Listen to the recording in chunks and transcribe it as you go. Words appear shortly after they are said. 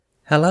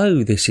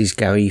Hello, this is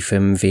Gary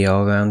from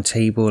VR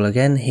Roundtable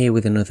again, here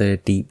with another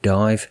deep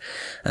dive,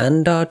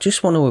 and I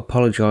just want to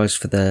apologise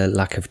for the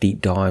lack of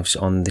deep dives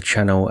on the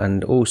channel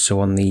and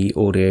also on the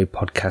audio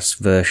podcast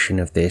version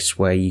of this,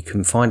 where you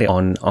can find it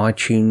on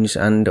iTunes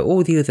and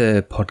all the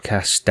other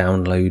podcast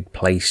download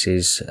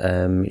places.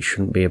 It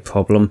shouldn't be a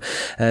problem,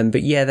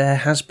 but yeah, there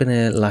has been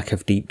a lack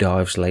of deep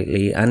dives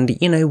lately, and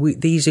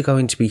these are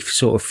going to be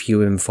sort of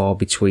few and far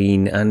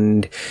between,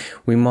 and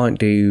we might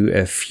do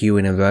a few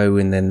in a row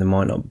and then there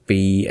might not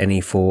be any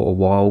for a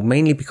while,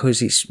 mainly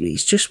because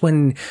it's just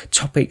when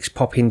topics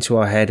pop into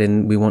our head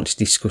and we want to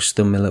discuss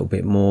them a little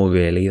bit more,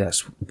 really.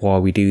 That's why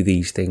we do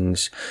these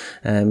things.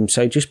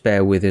 So just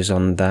bear with us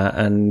on that,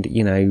 and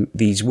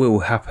these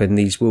will happen,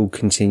 these will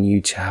continue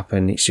to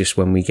happen. It's just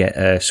when we get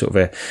a sort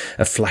of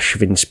a flash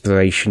of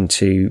inspiration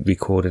to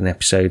record an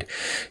episode.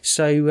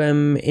 So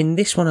in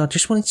this one I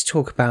just wanted to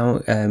talk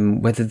about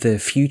whether the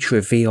future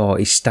of VR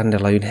is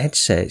standalone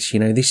headsets.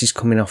 This is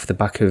coming off the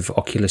back of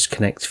Oculus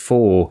Connect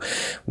 4,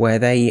 where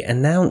they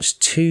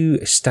announced two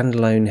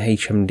standalone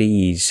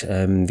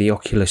HMDs, the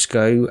Oculus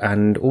Go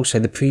and also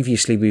the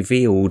previously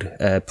revealed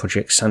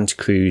Project Santa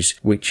Cruz,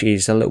 which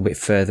is a little bit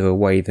further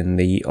away than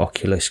the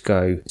Oculus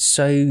Go.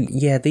 So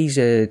yeah, these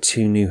are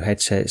two new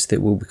headsets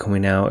that will be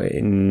coming out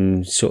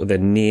in sort of the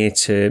near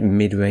to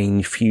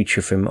mid-range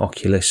future from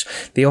Oculus.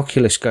 The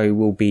Oculus Go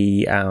will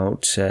be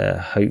out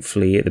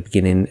hopefully at the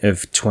beginning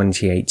of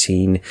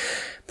 2018.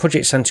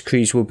 Project Santa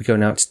Cruz will be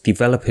going out to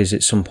developers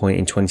at some point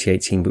in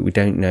 2018, but we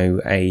don't know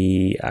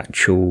a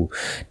actual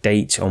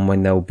date on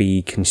when there'll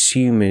be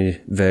consumer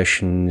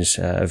versions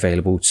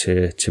available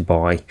to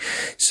buy.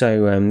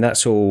 So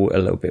that's all a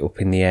little bit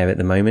up in the air at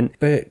the moment.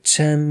 But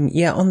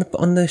yeah,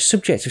 on the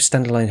subject of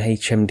standalone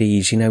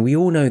HMDs, we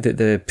all know that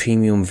the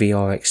premium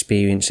VR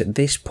experience at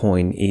this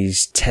point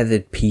is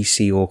tethered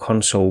PC or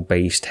console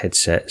based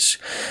headsets.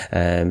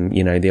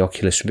 The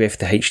Oculus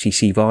Rift, the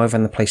HTC Vive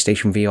and the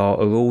PlayStation VR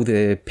are all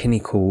the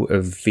pinnacle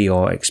of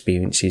VR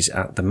experiences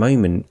at the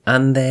moment,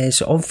 and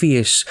there's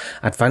obvious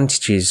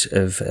advantages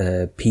of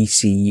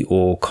PC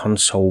or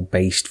console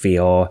based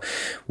VR.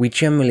 We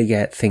generally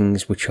get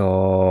things which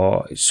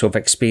are sort of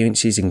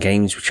experiences and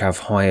games which have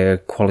higher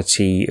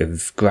quality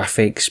of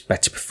graphics,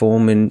 better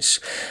performance,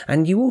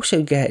 and you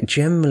also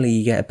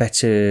generally get a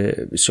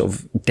better sort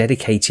of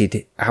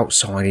dedicated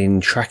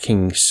outside-in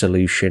tracking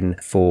solution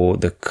for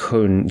the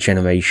current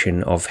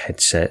generation of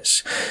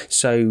headsets.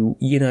 So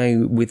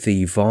with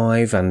the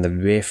Vive and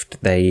the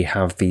Rift, they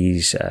have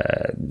these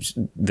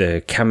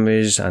the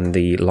cameras and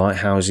the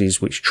lighthouses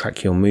which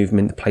track your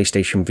movement. The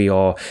PlayStation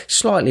VR,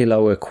 slightly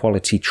lower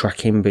quality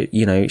tracking, but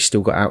it's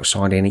still got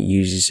outside in. It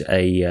uses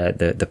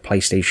the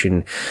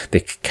PlayStation,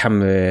 the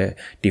camera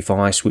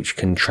device which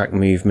can track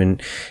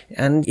movement,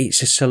 and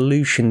it's a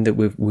solution that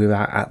we're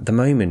at the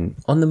moment.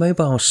 On the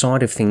mobile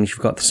side of things, you've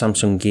got the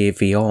Samsung Gear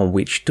VR,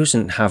 which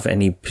doesn't have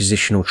any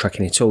positional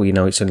tracking at all.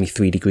 It's only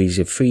 3 degrees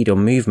of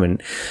freedom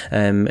movement,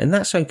 and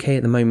that's okay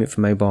at the moment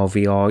for mobile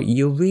VR.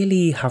 You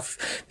really have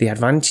the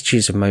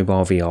advantages of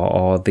mobile VR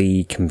are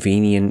the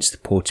convenience, the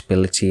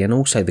portability, and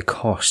also the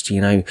cost.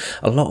 A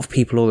lot of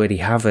people already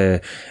have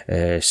a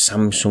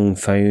Samsung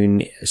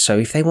phone, so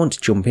if they want to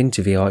jump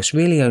into VR, it's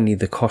really only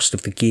the cost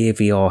of the Gear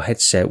VR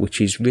headset,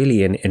 which is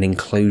really an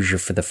enclosure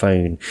for the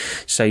phone.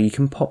 So you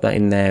can pop that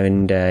in there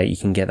and you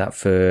can get that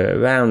for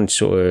around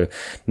sort of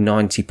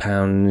 £90,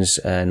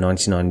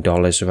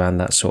 $99, around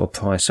that sort of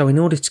price. So in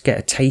order to get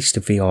a taste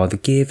of VR, the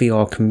Gear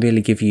VR can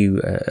really give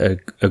you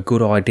a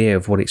good idea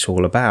of what it's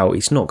all about.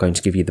 It's not going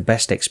to give you the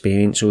best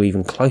experience or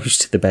even close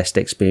to the best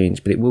experience,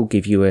 but it will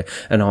give you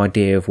an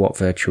idea of what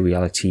virtual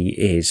reality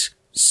is.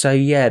 So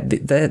yeah,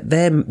 they're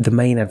the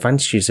main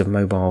advantages of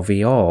mobile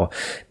VR.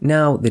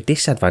 Now, the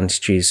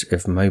disadvantages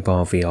of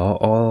mobile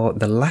VR are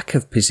the lack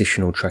of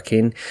positional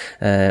tracking.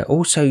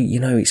 Also,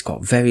 it's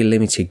got very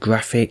limited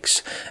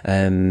graphics,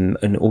 and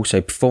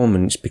also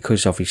performance,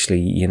 because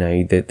obviously,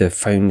 the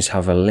phones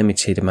have a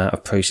limited amount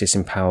of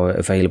processing power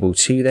available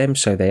to them.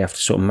 So they have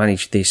to sort of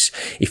manage this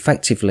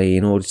effectively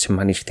in order to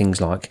manage things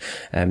like,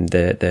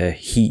 the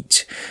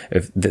heat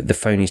of the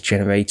phone is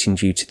generating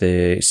due to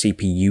the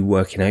CPU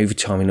working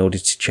overtime in order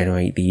to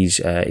generate these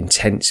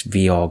intense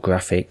VR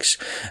graphics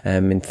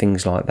and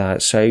things like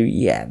that. So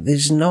yeah, there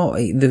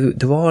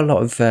are a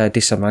lot of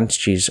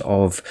disadvantages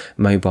of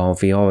mobile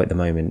VR at the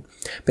moment.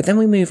 But then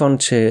we move on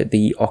to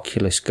the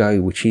Oculus Go,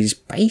 which is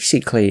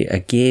basically a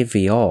Gear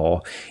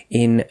VR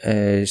in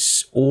a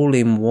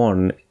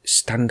all-in-one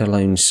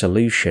standalone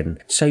solution.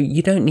 So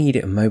you don't need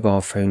a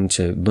mobile phone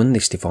to run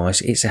this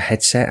device. It's a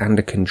headset and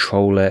a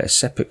controller, a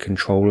separate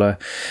controller,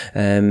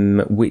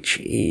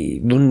 which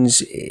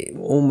runs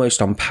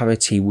almost on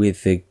parity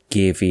with the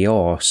Gear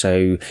VR.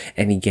 So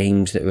any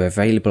games that are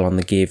available on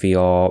the Gear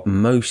VR,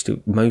 most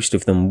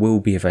of them will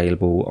be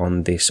available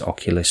on this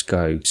Oculus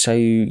Go. So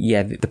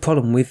yeah, the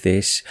problem with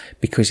this,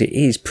 because it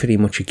is pretty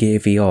much a Gear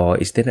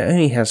VR, is that it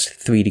only has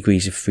 3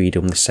 degrees of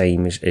freedom, the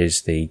same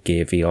as the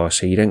Gear VR.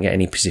 So you don't get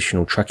any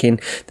positional tracking.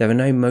 There are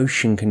no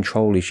motion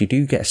controllers. You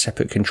do get a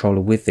separate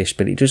controller with this,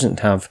 but it doesn't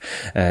have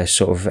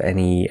sort of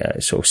any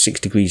sort of 6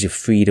 degrees of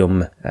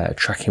freedom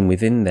tracking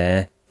within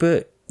there.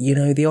 But you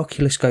know, the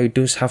Oculus Go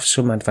does have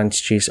some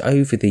advantages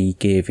over the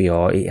Gear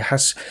VR. It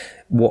has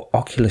what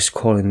Oculus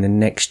calling the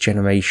next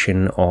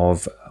generation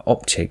of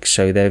optics.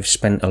 So they've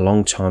spent a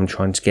long time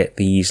trying to get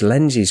these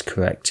lenses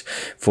correct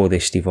for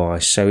this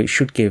device. So it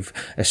should give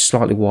a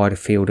slightly wider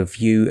field of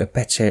view, a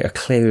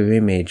clearer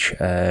image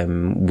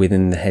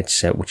within the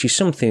headset, which is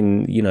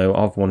something, you know,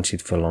 I've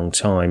wanted for a long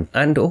time.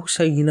 And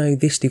also, you know,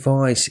 this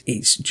device,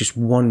 it's just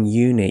one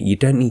unit. You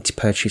don't need to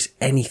purchase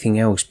anything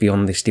else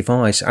beyond this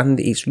device. And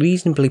it's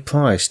reasonably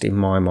priced in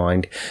my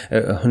mind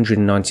at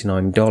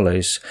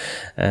 $199.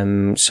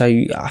 So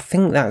I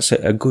think that's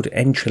a good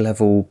entry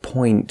level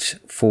point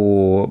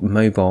for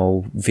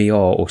mobile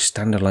VR or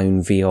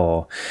standalone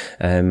VR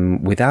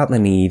without the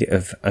need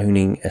of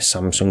owning a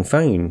Samsung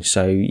phone.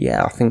 So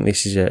yeah, I think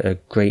this is a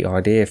great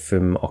idea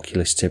from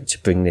Oculus to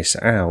bring this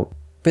out.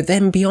 But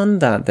then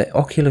beyond that, the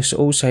Oculus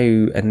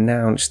also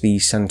announced the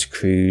Santa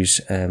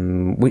Cruz,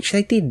 which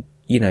they did.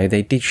 You know,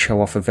 they did show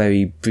off a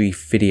very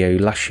brief video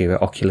last year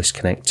at Oculus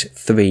Connect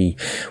 3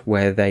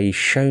 where they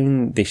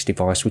shown this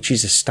device, which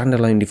is a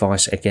standalone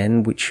device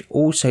again, which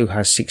also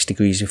has 6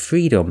 degrees of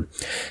freedom.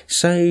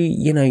 So,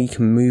 you know, you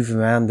can move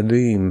around the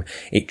room.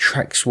 It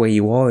tracks where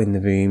you are in the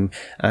room,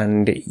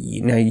 and,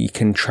 you know, you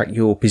can track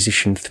your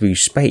position through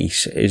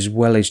space as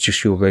well as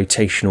just your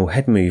rotational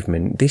head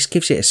movement. This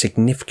gives it a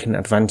significant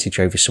advantage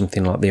over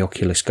something like the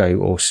Oculus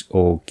Go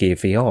or Gear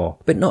VR.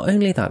 But not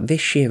only that,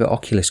 this year at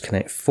Oculus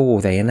Connect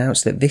 4, they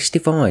announced that this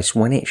device,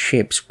 when it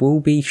ships, will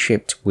be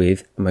shipped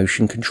with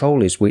motion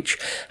controllers which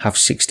have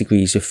 6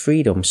 degrees of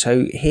freedom.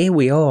 So here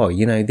we are,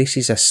 you know, this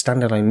is a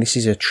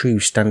true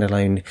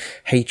standalone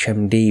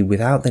HMD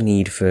without the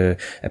need for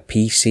a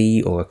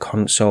PC or a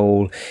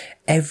console.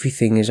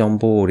 Everything is on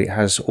board. It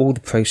has all the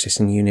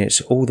processing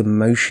units, all the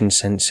motion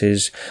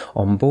sensors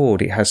on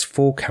board. It has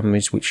 4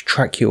 cameras which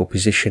track your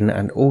position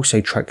and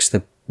also tracks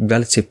the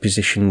relative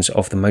positions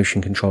of the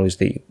motion controllers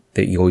that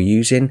you're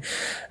using.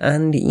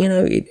 And, you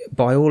know,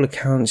 by all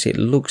accounts, it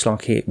looks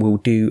like it will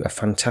do a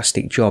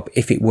fantastic job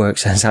if it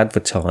works as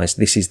advertised.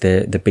 This is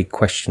the big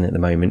question at the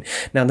moment.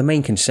 Now, the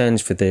main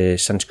concerns for the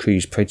Santa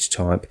Cruz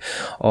prototype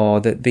are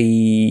that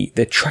the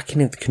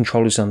tracking of the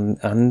controllers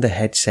and the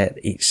headset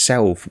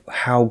itself,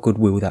 how good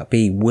will that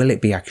be? Will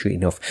it be accurate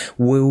enough?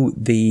 Will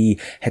the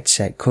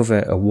headset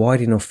cover a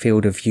wide enough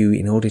field of view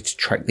in order to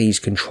track these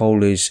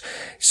controllers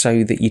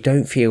so that you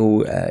don't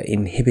feel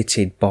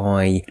inhibited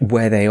by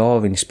where they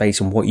are in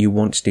space and what you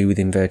want to do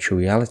within virtual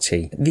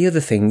reality? The other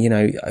thing, you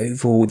know,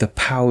 overall the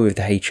power of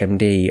the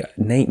HMD,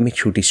 Nate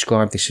Mitchell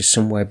described this as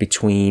somewhere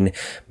between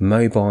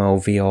mobile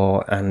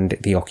VR and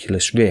the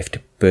Oculus Rift,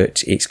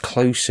 but it's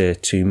closer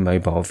to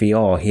mobile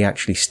VR. He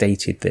actually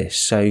stated this.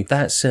 So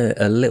that's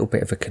a little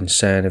bit of a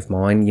concern of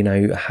mine. You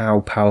know, how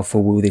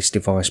powerful will this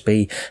device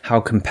be? How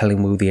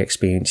compelling will the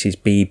experiences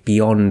be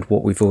beyond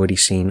what we've already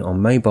seen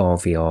on mobile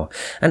VR?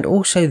 And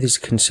also there's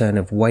a concern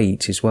of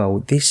weight as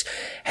well. This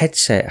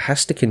headset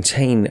has to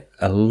contain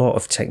a lot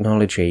of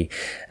technology,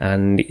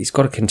 and it's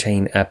got to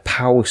contain a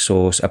power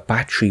source, a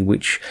battery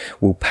which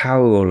will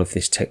power all of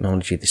this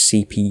technology, the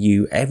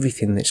CPU,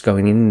 everything that's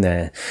going in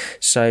there.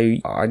 So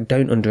I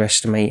don't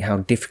underestimate how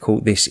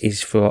difficult this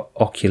is for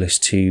Oculus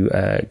to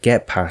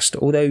get past.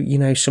 Although, you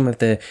know, some of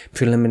the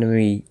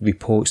preliminary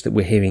reports that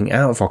we're hearing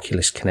out of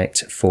Oculus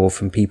Connect 4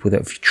 from people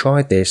that have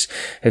tried this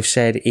have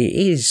said it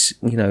is,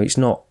 you know, it's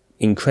not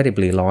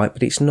incredibly light,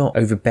 but it's not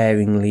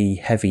overbearingly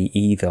heavy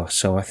either.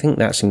 So I think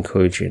that's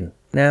encouraging.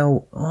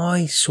 Now,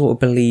 I sort of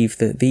believe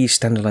that these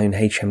standalone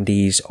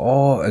HMDs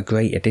are a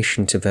great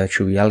addition to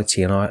virtual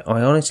reality, and I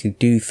honestly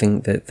do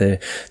think that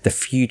the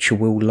future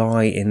will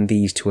lie in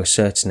these to a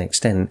certain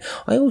extent.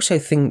 I also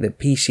think that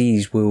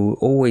PCs will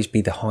always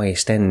be the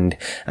highest end,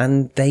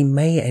 and they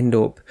may end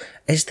up,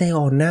 as they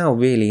are now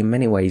really in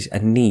many ways, a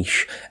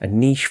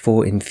niche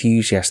for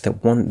enthusiasts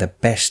that want the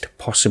best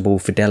possible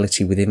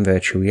fidelity within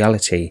virtual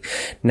reality.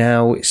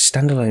 Now,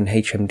 standalone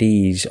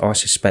HMDs, I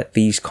suspect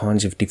these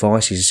kinds of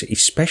devices,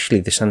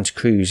 especially the Santa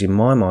Cruz, in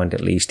my mind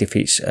at least, if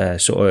it's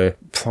sort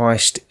of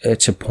priced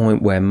at a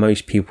point where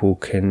most people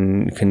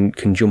can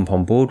jump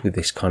on board with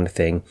this kind of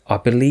thing, I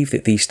believe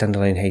that these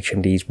standalone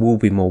HMDs will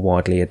be more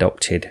widely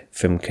adopted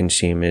from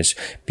consumers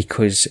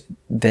because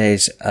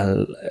there's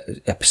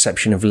a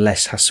perception of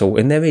less hassle,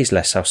 and there is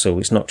less hassle.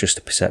 It's not just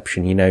a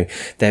perception,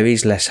 there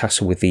is less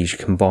hassle with these. You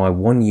can buy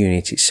one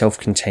unit, it's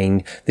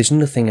self-contained, there's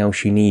nothing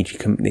else you need.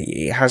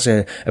 It has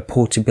a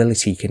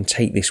portability. You can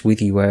take this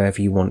with you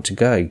wherever you want to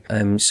go.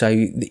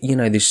 So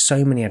there's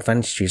so many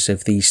advantages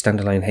of these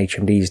standalone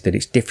HMDs that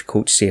it's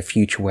difficult to see a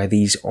future where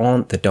these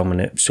aren't the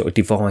dominant sort of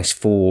device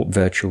for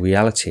virtual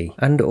reality.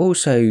 And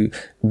also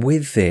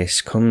with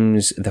this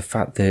comes the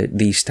fact that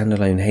these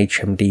standalone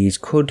HMDs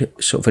could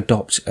sort of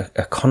adopt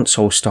a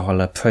console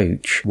style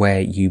approach where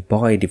you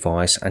buy a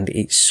device and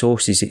it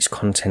sources its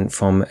content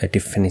from a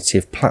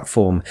definitive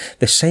platform,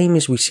 the same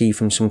as we see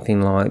from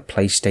something like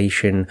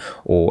PlayStation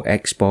or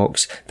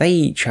Xbox. They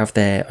each have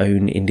their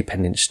own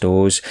independent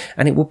stores,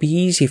 and it would be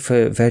easy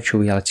for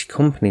virtual reality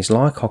companies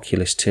like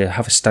Oculus to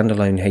have a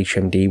standalone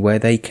HMD where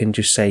they can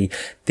just say,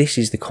 this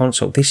is the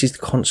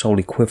console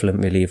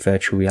equivalent really of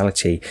virtual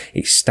reality.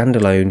 It's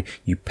standalone,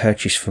 you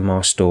purchase from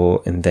our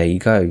store, and there you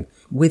go.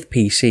 With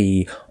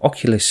PC,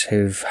 Oculus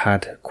have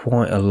had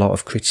quite a lot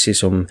of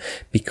criticism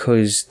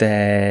because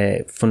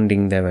they're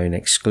funding their own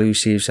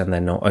exclusives and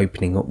they're not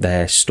opening up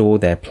their store,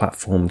 their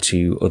platform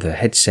to other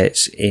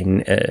headsets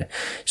in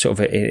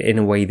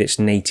a way that's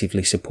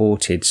natively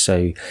supported.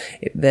 So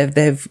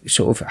they've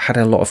sort of had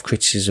a lot of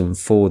criticism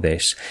for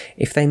this.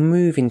 If they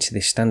move into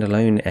this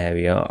standalone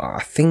area,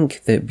 I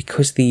think that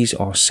because these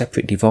are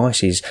separate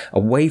devices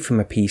away from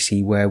a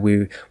PC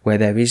where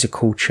there is a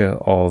culture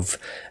of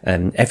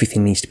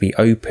everything needs to be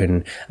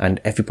open and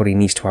everybody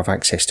needs to have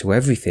access to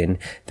everything,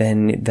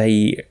 then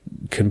they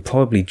can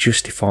probably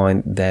justify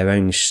their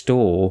own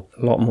store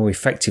a lot more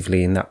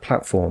effectively in that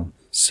platform.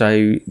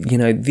 So,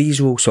 these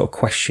are all sort of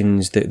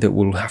questions that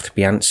will have to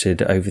be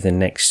answered over the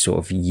next sort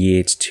of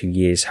year to 2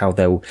 years, how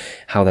they'll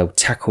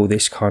tackle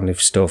this kind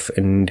of stuff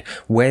and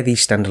where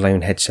these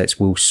standalone headsets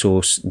will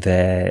source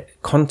their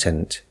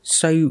content.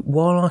 So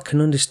while I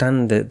can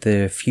understand that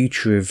the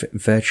future of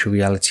virtual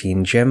reality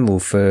in general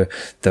for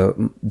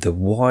the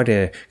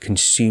wider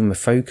consumer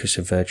focus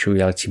of virtual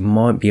reality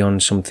might be on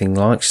something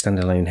like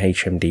standalone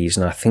HMDs,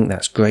 and I think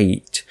that's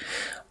great,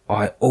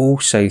 I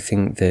also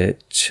think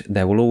that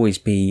there will always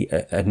be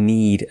a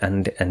need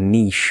and a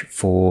niche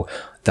for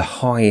the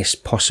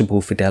highest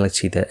possible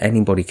fidelity that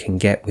anybody can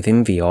get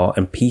within VR,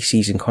 and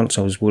PCs and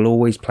consoles will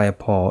always play a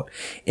part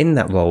in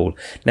that role.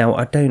 Now,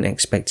 I don't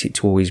expect it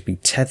to always be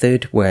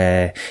tethered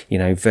where,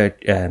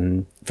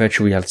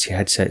 virtual reality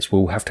headsets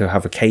will have to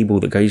have a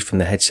cable that goes from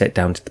the headset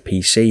down to the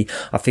PC.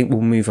 I think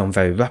we'll move on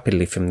very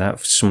rapidly from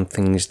that. Some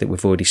things that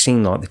we've already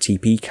seen, like the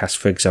TPcast,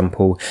 for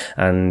example,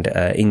 and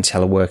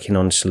Intel are working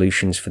on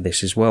solutions for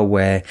this as well,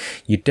 where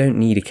you don't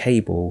need a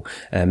cable,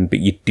 but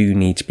you do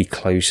need to be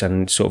close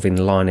and sort of in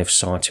line of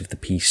sight of the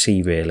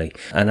PC, really.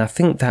 And I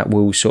think that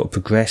will sort of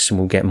progress and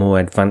we'll get more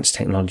advanced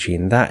technology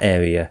in that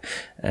area.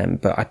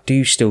 But I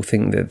do still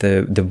think that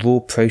the raw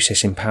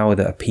processing power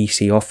that a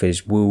PC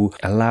offers will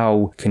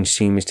allow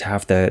consumers to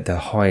have the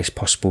highest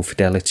possible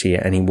fidelity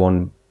at any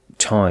one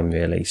time,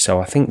 really.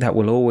 So I think that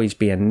will always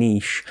be a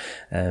niche,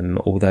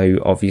 although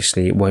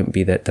obviously it won't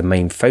be the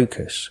main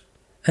focus.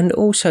 And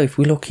also, if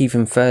we look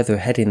even further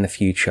ahead in the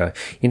future,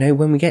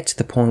 when we get to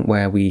the point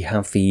where we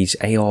have these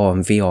AR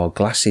and VR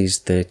glasses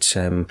that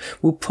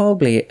will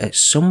probably at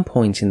some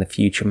point in the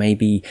future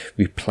maybe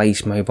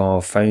replace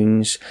mobile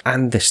phones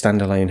and the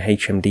standalone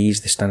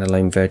HMDs, the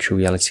standalone virtual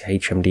reality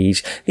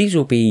HMDs, these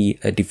will be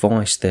a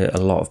device that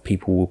a lot of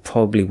people will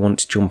probably want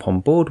to jump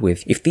on board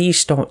with. If these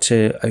start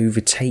to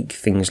overtake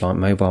things like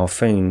mobile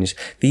phones,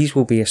 these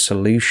will be a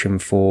solution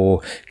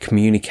for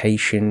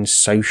communication,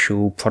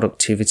 social,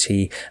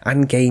 productivity,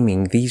 and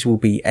gaming. These will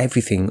be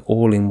everything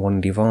all in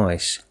one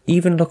device.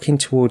 Even looking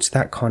towards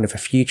that kind of a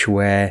future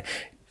where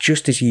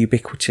just as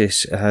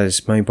ubiquitous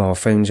as mobile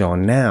phones are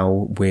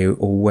now, we're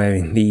all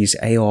wearing these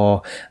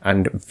AR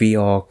and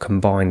VR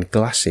combined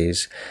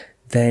glasses,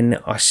 then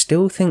I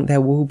still think there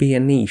will be a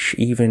niche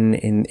even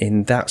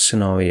in that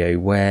scenario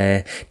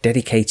where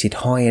dedicated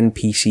high-end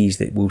PCs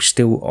that will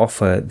still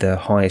offer the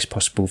highest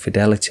possible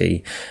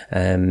fidelity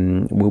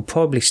will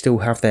probably still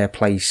have their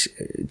place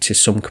to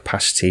some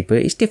capacity, but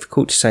it's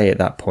difficult to say at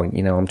that point.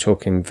 I'm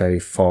talking very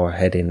far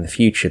ahead in the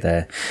future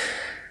there.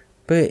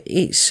 But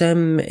it's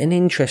an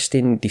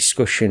interesting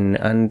discussion,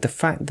 and the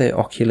fact that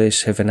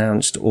Oculus have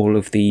announced all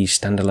of these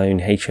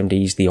standalone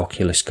HMDs, the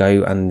Oculus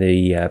Go and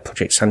the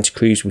Project Santa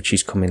Cruz, which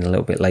is coming a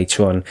little bit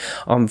later on,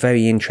 I'm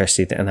very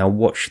interested, and I'll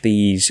watch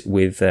these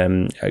with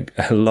a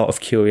lot of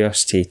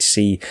curiosity to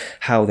see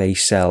how they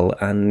sell.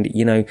 And,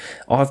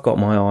 I've got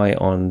my eye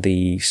on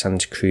the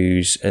Santa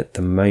Cruz at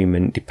the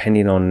moment,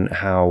 depending on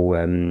how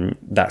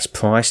that's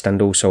priced,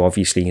 and also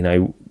obviously,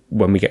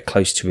 when we get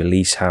close to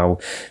release, how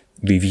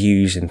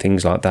reviews and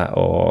things like that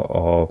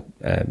are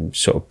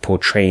sort of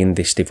portraying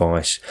this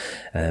device.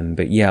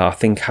 But yeah, I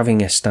think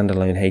having a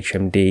standalone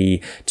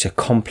HMD to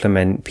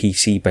complement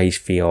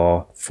PC-based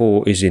VR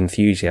for us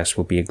enthusiasts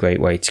will be a great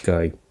way to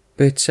go.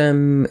 But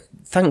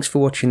thanks for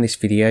watching this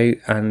video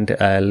and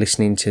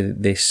listening to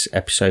this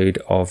episode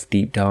of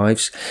Deep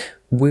Dives.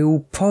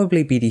 We'll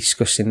probably be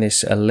discussing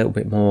this a little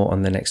bit more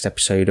on the next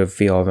episode of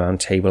VR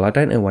Roundtable. I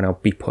don't know when I'll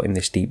be putting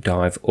this deep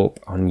dive up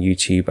on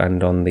YouTube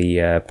and on the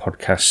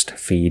podcast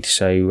feed,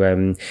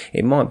 so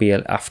it might be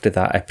after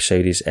that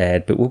episode is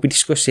aired, but we'll be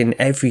discussing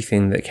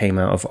everything that came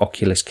out of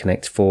Oculus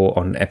Connect 4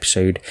 on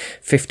episode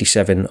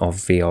 57 of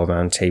VR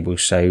Roundtable,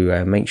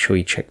 so make sure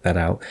you check that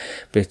out.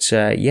 But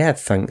yeah,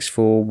 thanks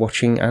for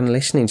watching and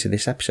listening to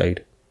this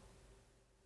episode.